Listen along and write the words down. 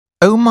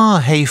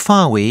Omar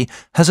Hayfawi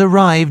has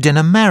arrived in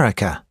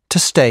America to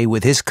stay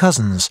with his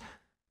cousins.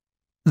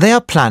 They are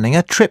planning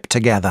a trip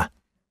together.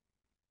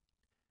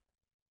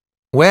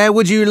 Where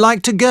would you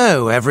like to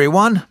go,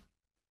 everyone?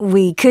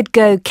 We could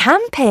go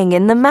camping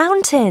in the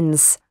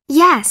mountains.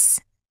 Yes,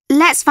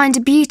 let's find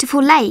a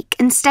beautiful lake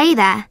and stay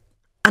there.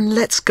 And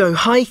let's go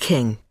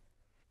hiking.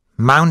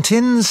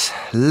 Mountains,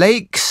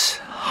 lakes,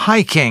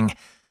 hiking.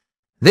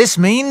 This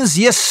means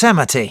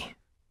Yosemite.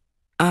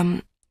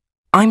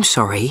 I'm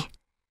sorry,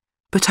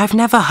 but I've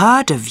never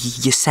heard of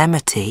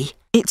Yosemite.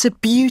 It's a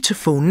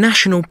beautiful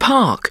national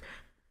park.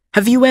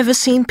 Have you ever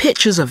seen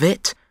pictures of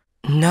it?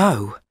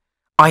 No,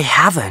 I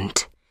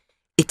haven't.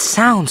 It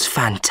sounds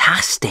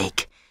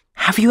fantastic.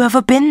 Have you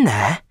ever been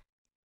there?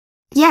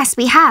 Yes,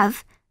 we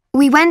have.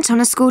 We went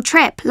on a school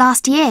trip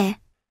last year.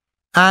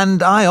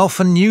 And I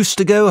often used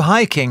to go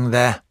hiking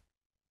there.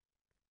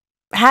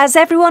 Has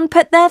everyone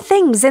put their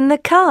things in the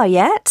car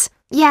yet?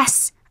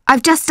 Yes,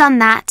 I've just done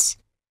that.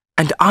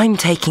 And I'm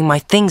taking my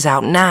things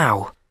out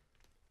now.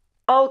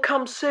 I'll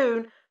come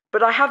soon,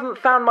 but I haven't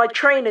found my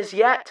trainers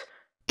yet.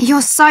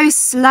 You're so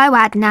slow,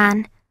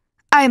 Adnan.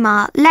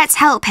 Omar, let's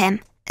help him.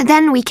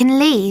 Then we can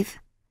leave.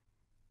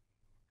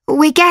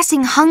 We're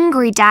getting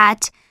hungry,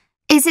 Dad.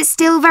 Is it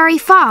still very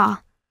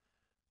far?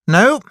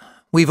 No,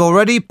 we've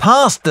already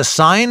passed the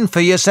sign for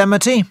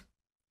Yosemite.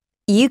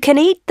 You can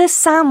eat the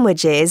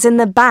sandwiches in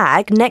the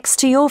bag next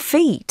to your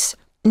feet.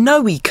 No,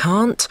 we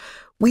can't.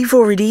 We've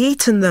already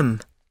eaten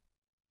them.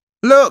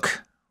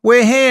 Look,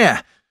 we're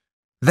here.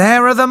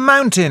 There are the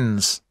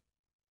mountains.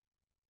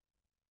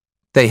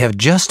 They have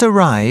just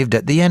arrived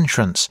at the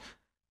entrance.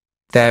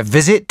 Their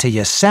visit to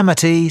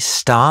Yosemite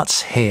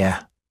starts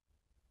here.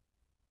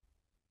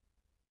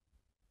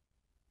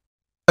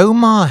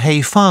 Omar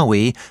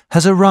Hayfawi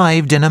has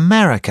arrived in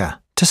America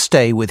to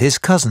stay with his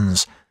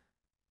cousins.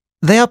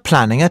 They are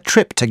planning a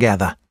trip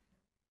together.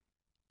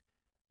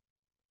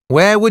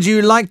 Where would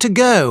you like to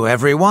go,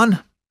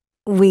 everyone?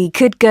 We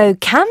could go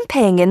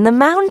camping in the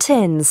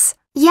mountains.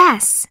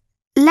 Yes,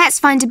 let's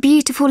find a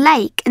beautiful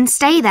lake and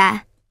stay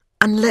there.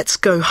 And let's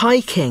go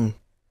hiking.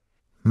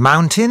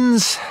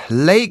 Mountains,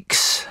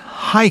 lakes,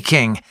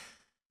 hiking.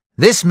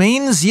 This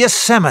means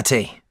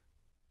Yosemite.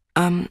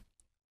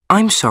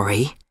 I'm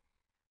sorry,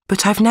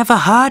 but I've never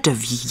heard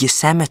of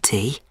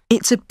Yosemite.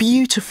 It's a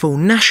beautiful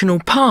national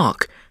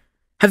park.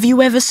 Have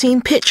you ever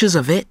seen pictures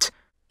of it?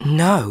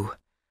 No,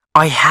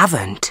 I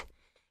haven't.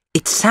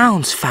 It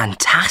sounds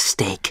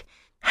fantastic.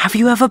 Have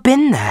you ever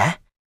been there?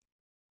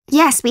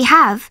 Yes, we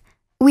have.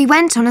 We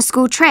went on a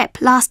school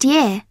trip last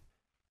year.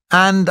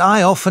 And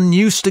I often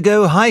used to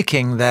go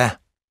hiking there.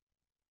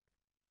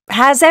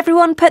 Has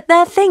everyone put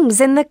their things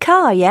in the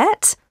car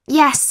yet?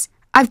 Yes,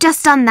 I've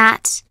just done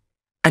that.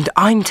 And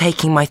I'm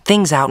taking my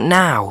things out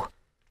now.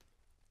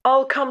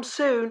 I'll come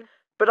soon,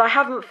 but I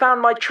haven't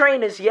found my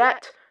trainers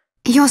yet.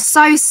 You're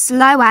so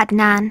slow,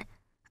 Adnan.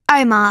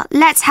 Omar,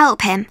 let's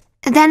help him.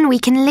 Then we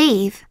can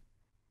leave.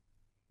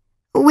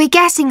 We're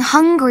getting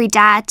hungry,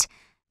 Dad.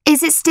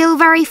 Is it still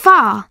very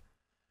far?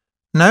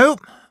 No,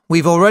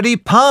 we've already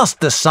passed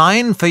the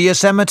sign for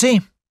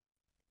Yosemite.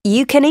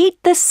 You can eat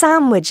the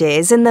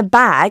sandwiches in the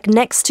bag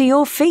next to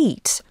your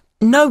feet.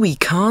 No, we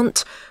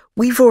can't.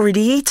 We've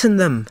already eaten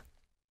them.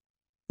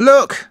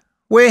 Look,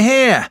 we're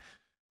here.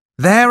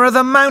 There are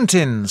the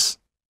mountains.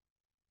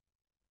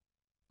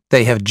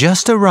 They have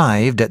just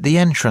arrived at the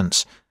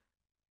entrance.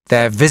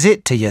 Their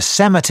visit to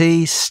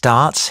Yosemite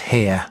starts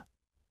here.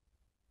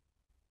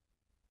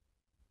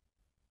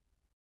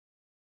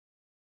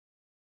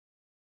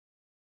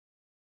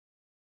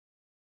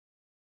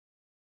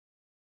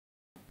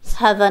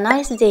 Have a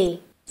nice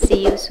day.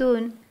 See you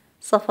soon.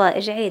 صفاء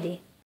جعيدي.